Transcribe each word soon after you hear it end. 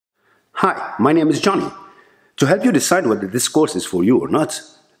Hi, my name is Johnny. To help you decide whether this course is for you or not,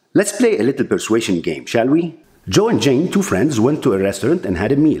 let's play a little persuasion game, shall we? Joe and Jane, two friends, went to a restaurant and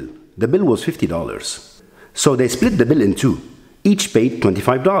had a meal. The bill was $50. So they split the bill in two. Each paid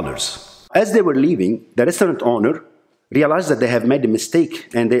 $25. As they were leaving, the restaurant owner realized that they have made a mistake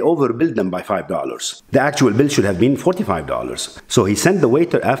and they overbilled them by $5. The actual bill should have been $45. So he sent the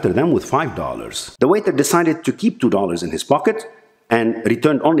waiter after them with $5. The waiter decided to keep $2 in his pocket and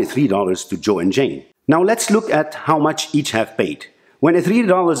returned only $3 to Joe and Jane. Now let's look at how much each have paid. When a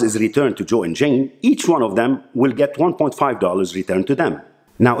 $3 is returned to Joe and Jane, each one of them will get $1.5 returned to them.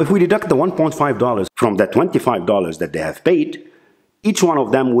 Now if we deduct the $1.5 from the $25 that they have paid, each one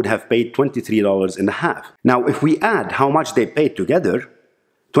of them would have paid $23.50. Now if we add how much they paid together,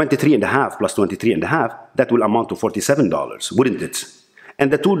 $23.50 plus $23.50, that will amount to $47, wouldn't it? And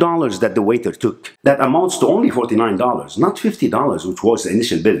the $2 that the waiter took, that amounts to only $49, not $50, which was the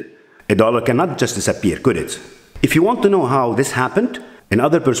initial bill. A dollar cannot just disappear, could it? If you want to know how this happened and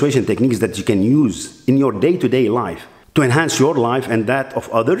other persuasion techniques that you can use in your day-to-day life to enhance your life and that of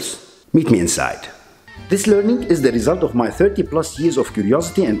others, meet me inside. This learning is the result of my 30+ years of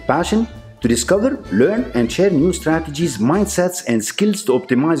curiosity and passion to discover, learn, and share new strategies, mindsets, and skills to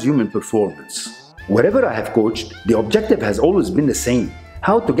optimize human performance. Wherever I have coached, the objective has always been the same: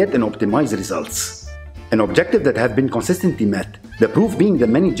 how to get and optimize results. An objective that have been consistently met, the proof being the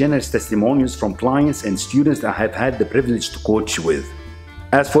many generous testimonials from clients and students I have had the privilege to coach with.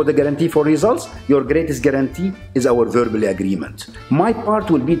 As for the guarantee for results, your greatest guarantee is our verbal agreement. My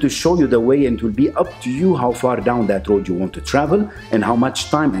part will be to show you the way, and it will be up to you how far down that road you want to travel and how much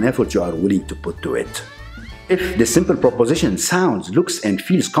time and effort you are willing to put to it. If the simple proposition sounds, looks, and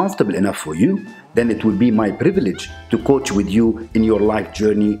feels comfortable enough for you, then it will be my privilege to coach with you in your life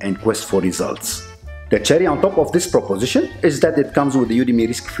journey and quest for results. The cherry on top of this proposition is that it comes with the Udemy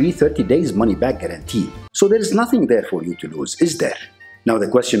risk-free 30 days money-back guarantee. So there is nothing there for you to lose, is there? Now the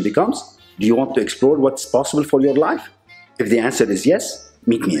question becomes, do you want to explore what's possible for your life? If the answer is yes,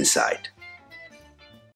 meet me inside.